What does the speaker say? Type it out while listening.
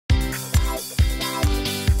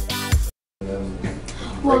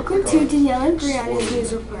Welcome to Danielle and Brianna's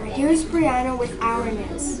News Report. Here's Brianna with our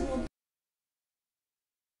news.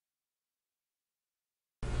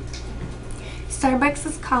 Starbucks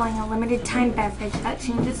is calling a limited time beverage that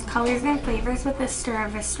changes colors and flavors with a stir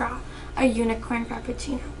of a straw, a unicorn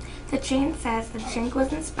frappuccino. The chain says the drink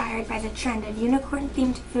was inspired by the trend of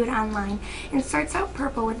unicorn-themed food online and starts out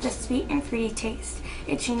purple with a sweet and fruity taste.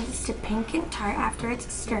 It changes to pink and tart after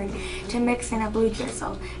it's stirred to mix in a blue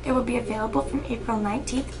drizzle. It will be available from April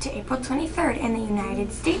 19th to April 23rd in the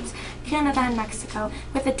United States, Canada, and Mexico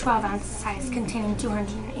with a 12-ounce size containing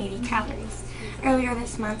 280 calories. Earlier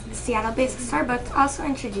this month, Seattle-based Starbucks also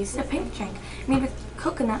introduced a pink drink made with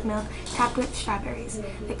coconut milk topped with strawberries.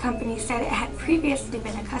 The company said it had previously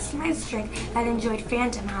been a customized drink that enjoyed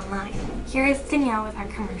fandom online. Here is Danielle with our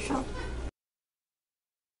commercial.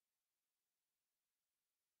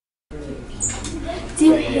 Do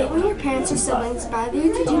you hate when your parents or siblings bother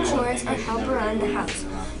you to do chores or help around the house?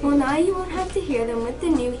 Well, now you won't have to hear them with the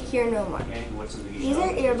new Hear No More. These are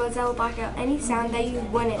earbuds that will block out any sound that you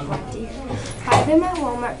wouldn't want to hear. Buy them at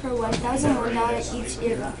Walmart for $1,001 each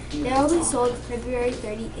earbud. They will be sold February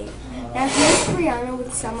 38th. Now here's Brianna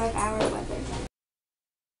with some of our weather.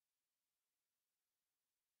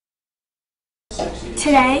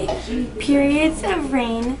 Today, periods of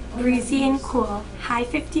rain, breezy and cool, high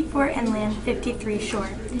 54 inland, 53 shore.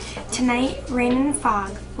 Tonight, rain and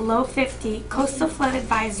fog, low 50, coastal flood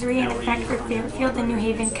advisory in effect for Fairfield and New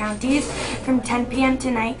Haven counties from 10 p.m.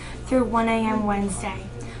 tonight through 1 a.m. Wednesday.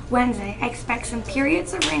 I expect some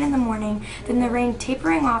periods of rain in the morning, then the rain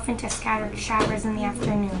tapering off into scattered showers in the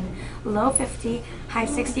afternoon. Low 50, high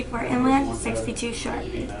 64 inland, 62 shore.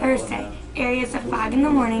 Thursday, areas of fog in the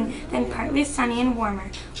morning, then partly sunny and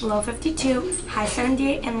warmer. Low 52, high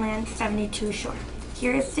 78 inland, 72 shore.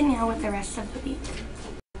 Here is Danielle with the rest of the week.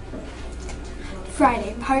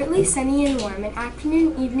 Friday, partly sunny and warm, an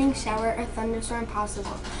afternoon, evening shower or thunderstorm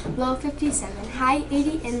possible. Low 57, high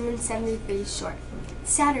 80 inland, 73 short.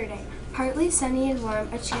 Saturday, partly sunny and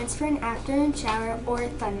warm, a chance for an afternoon shower or a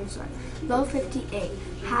thunderstorm. Low 58,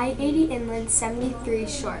 high 80 inland, 73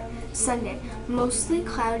 short. Sunday, mostly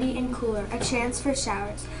cloudy and cooler, a chance for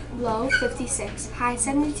showers. Low 56, high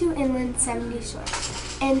 72 inland, 70 short.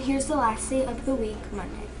 And here's the last day of the week,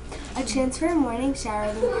 Monday. A chance for a morning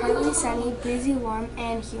shower, then partly sunny, breezy, warm,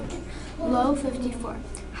 and humid. Low 54.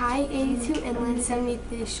 High 82 inland,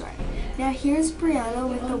 73 short. Now here's Brianna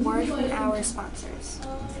with the word from our sponsors.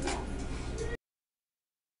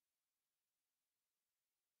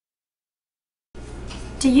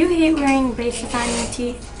 Do you hate wearing braces on your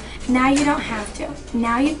teeth? Now you don't have to.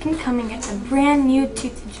 Now you can come and get a brand new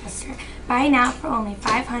tooth adjuster. Buy now for only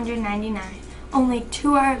 $599. Only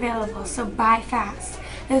 2 are available, so buy fast.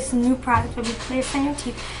 This new product will be placed on your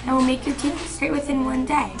teeth and will make your teeth straight within 1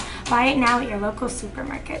 day. Buy it now at your local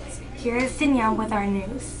supermarkets. Here is Danielle with our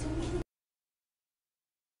news.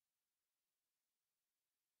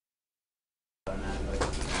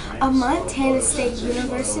 A Montana State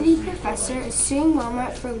University professor is suing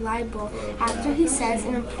Walmart for libel after he says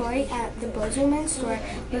an employee at the Bozeman store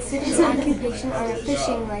listed his occupation on a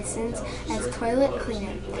fishing license as toilet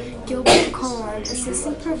cleaner. Gilbert Colon,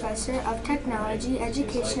 assistant professor of technology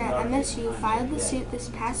education at MSU, filed the suit this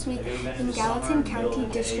past week in Gallatin County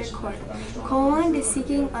District Court. Colon is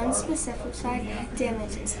seeking unspecified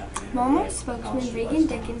damages. Walmart spokesman Reagan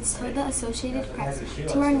Dickens told the Associated Press,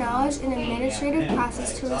 "To our knowledge, an administrative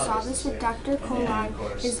process to resolve this with Dr. Colon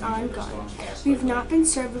is ongoing. We've not been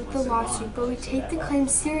served with the lawsuit, but we take the claim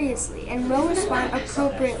seriously and will respond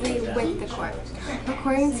appropriately with the court."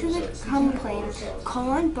 According to the complaint,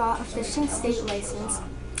 Colon bought a fishing state license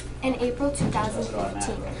in April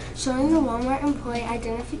 2015, showing the Walmart employee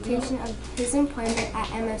identification of his employment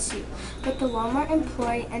at MSU, but the Walmart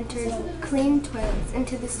employee entered clean toilets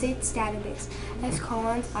into the state's database as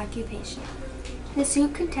Colon's occupation. The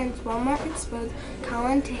suit contends Walmart exposed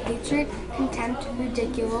Colin to hatred, contempt,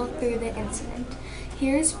 ridicule through the incident.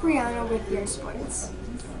 Here's Brianna with your sports.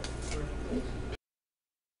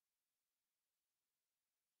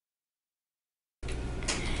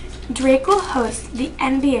 Drake will host the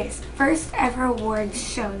NBA's first ever awards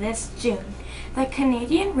show this June. The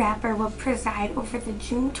Canadian rapper will preside over the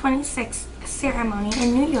June 26th ceremony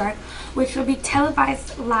in New York, which will be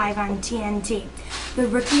televised live on TNT. The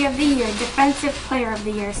Rookie of the Year, Defensive Player of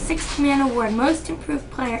the Year, Sixth Man Award, Most Improved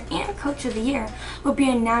Player, and Coach of the Year will be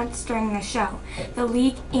announced during the show. The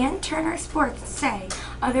league and Turner Sports say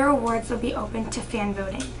other awards will be open to fan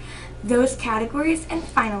voting. Those categories and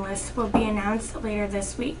finalists will be announced later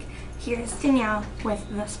this week. Here's Danielle with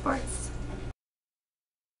the sports.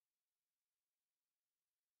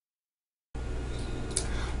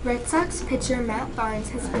 Red Sox pitcher Matt Barnes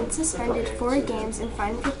has been suspended 4 games and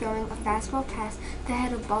fined for throwing a fastball pass that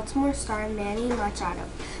had a Baltimore star Manny Machado.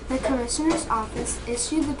 The commissioner's office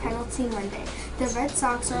issued the penalty Monday. The Red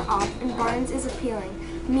Sox are off and Barnes is appealing,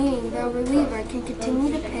 meaning the reliever can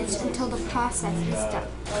continue to pitch until the process is done.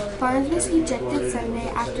 Barnes was ejected Sunday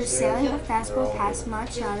after sailing a fastball past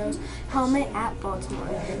Machado's helmet at Baltimore.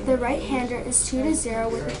 The right-hander is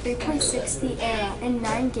 2-0 with a 3.60 ERA in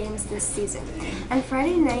 9 games this season. On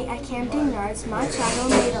Friday night at Camden Yards, Machado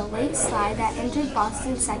made a late slide that injured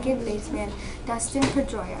Boston's second baseman Dustin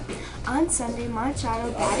Pedroia. On Sunday,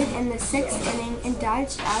 Machado batted in the 6th inning and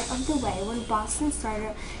dodged out of the way when Boston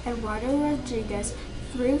starter Eduardo Rodriguez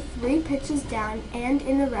threw 3 pitches down and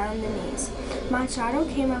in around the knees. Machado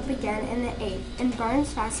came up again in the 8th, and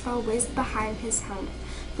Barnes' fastball whizzed behind his helmet.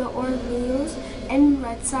 The Orioles and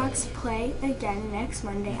Red Sox play again next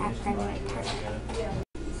Monday at Fenway Park.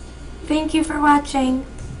 Thank you for watching.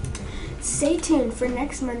 Stay tuned for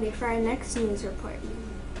next Monday for our next news report.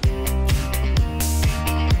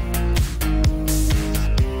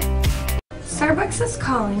 Starbucks is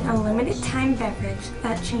calling a limited time beverage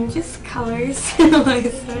that changes colors. Where's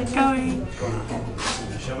it going?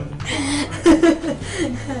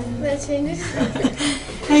 That changes.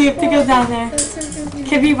 You have to go down there.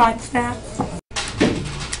 Can we watch that?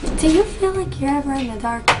 Do you feel like you're ever in the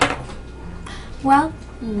dark? Well,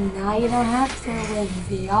 now you don't have to with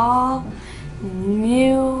the all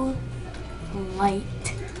new light.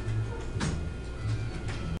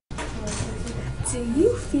 Do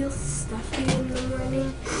you feel stuffy in the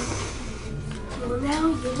morning? Well, now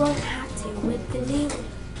you won't have to with the new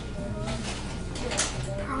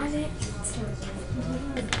product.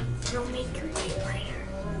 It'll make your day brighter.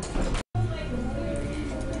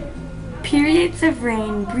 Periods of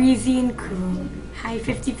rain, breezy and cool. High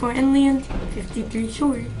 54 inland, 53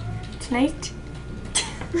 shore. Tonight,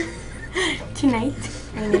 rain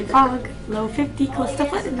and fog. Low 50, coastal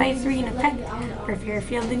flood advisory in effect for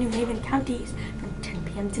Fairfield and New Haven counties from 10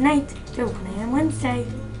 p.m. tonight to 1 a.m. Wednesday.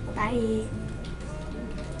 Bye.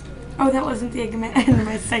 Oh, that wasn't the end of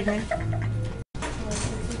my segment.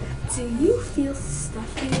 Do you feel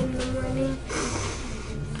stuffy in the morning?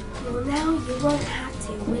 Well, now you won't have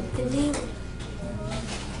to with the new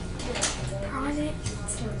product.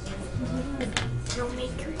 It'll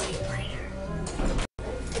make your day brighter.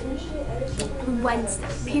 Wednesday,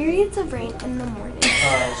 periods of rain in the morning.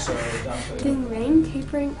 Then rain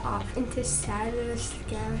tapering off into Saturday.